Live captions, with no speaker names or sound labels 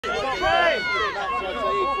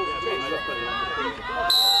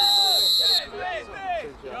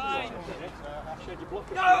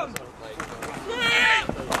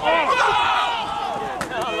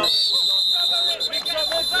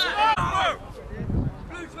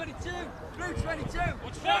Blue 22! Blue 22!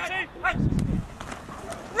 What's 40?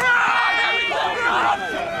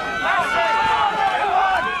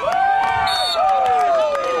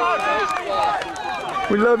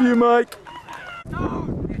 We love you, Mike.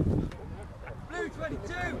 Blue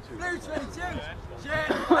 22! Blue 22! Shit!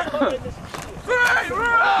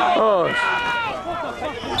 Oh.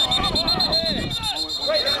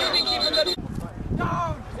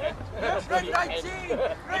 Down! Red 19!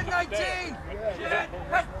 Red 19! Shit!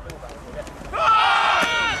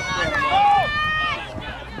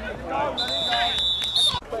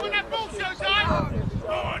 When that ball shows down!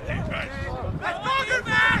 Go on, defense! Let's go, you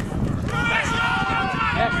man!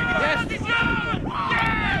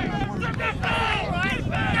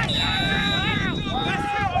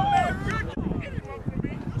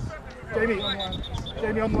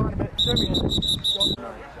 Jamie, online a bit.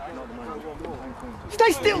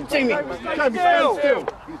 Stay still, Jamie! Jamie, stay still!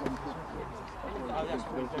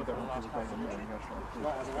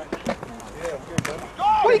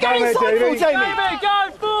 What are you going inside for, Jamie? Jamie, go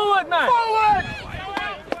forward, man! Forward!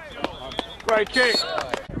 Great kick.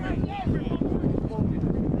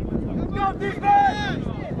 Go, defense!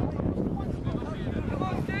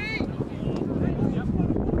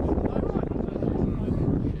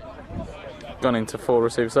 Gone into 4,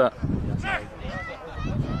 receives that.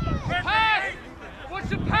 Pass! What's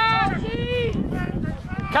the pass?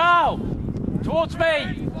 Carl! Towards me!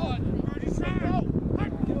 Hold it!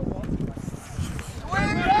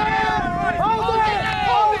 Hold it!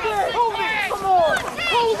 Hold it! Come on!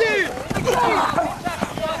 Hold it!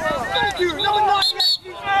 Thank you! Number 9!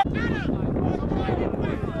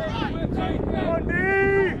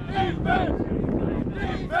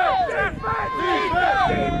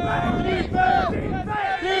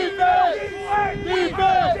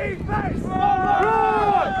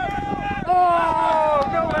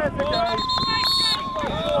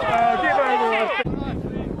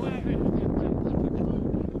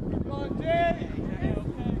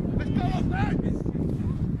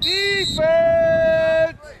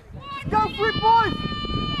 Defense! Go for it, boys!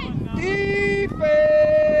 Defense!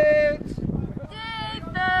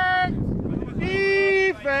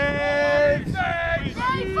 Defense!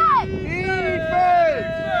 Defense!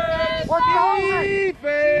 What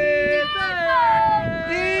defense?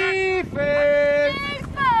 Defense!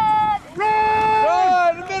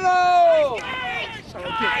 Run! The middle!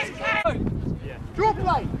 Draw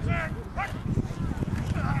play!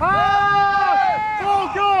 Pass! Oh,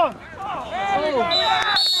 God!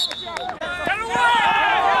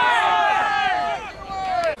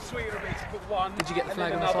 Did you get the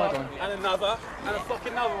flag on the sideline? And another, and a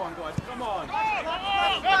fucking another one, guys. Come on.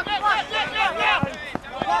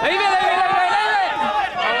 Leave it!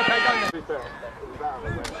 Oh, okay, go then.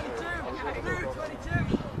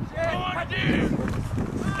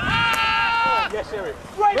 Yes, Eric.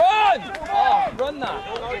 Run! Oh, run that.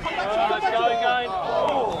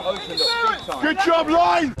 Good job,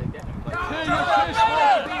 line!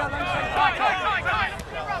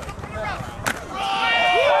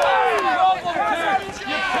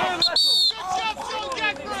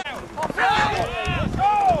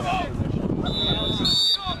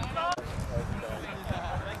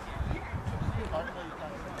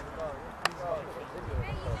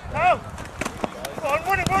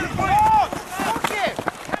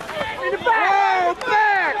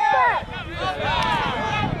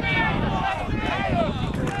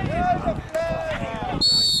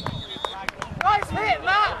 Nice hit,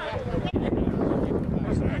 Matt!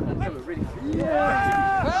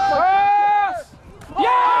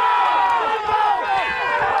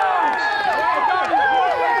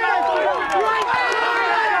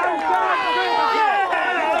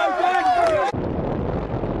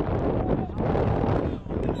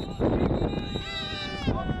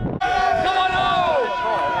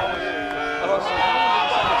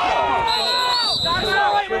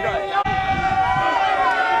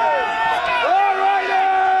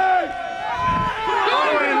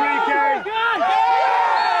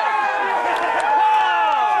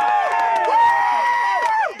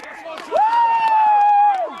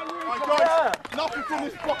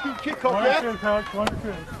 Kick off, yeah? Hit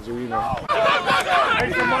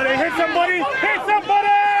somebody! Hit somebody! Hit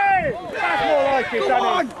somebody! That's more like it,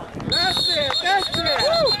 Danny. That's it! That's it!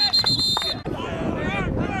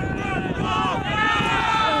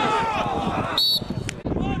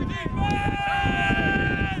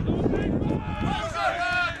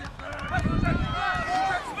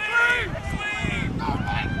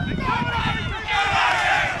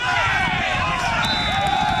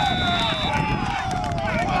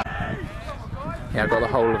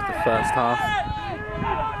 first half.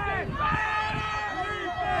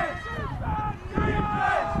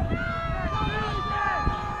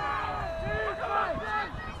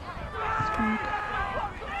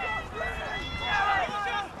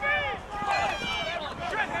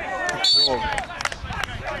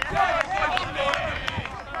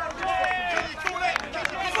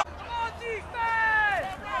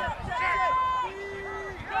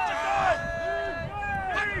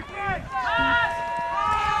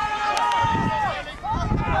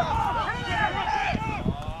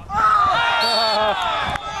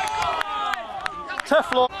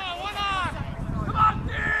 Teflon. Come on,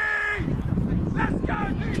 D! Let's go,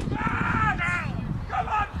 defense! Come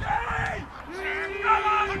on, D! Come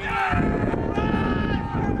on, D!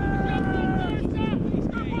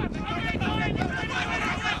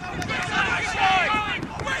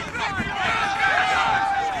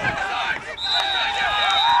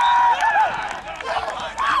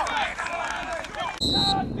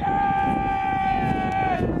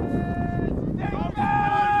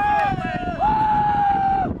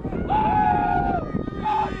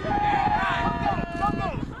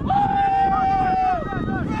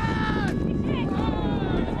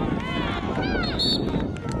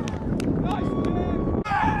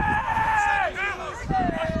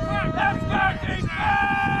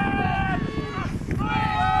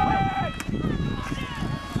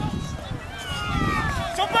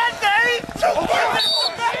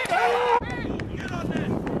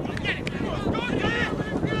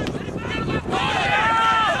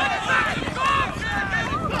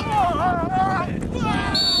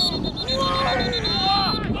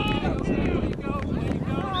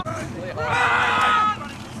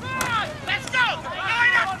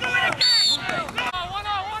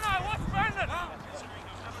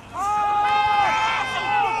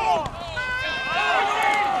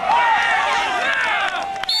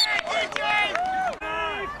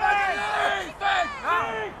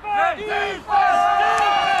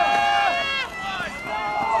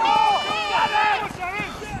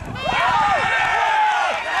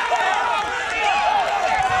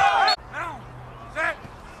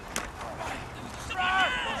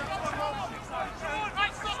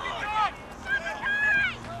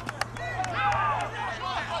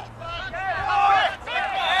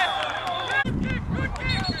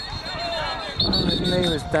 His knee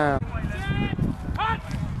was down.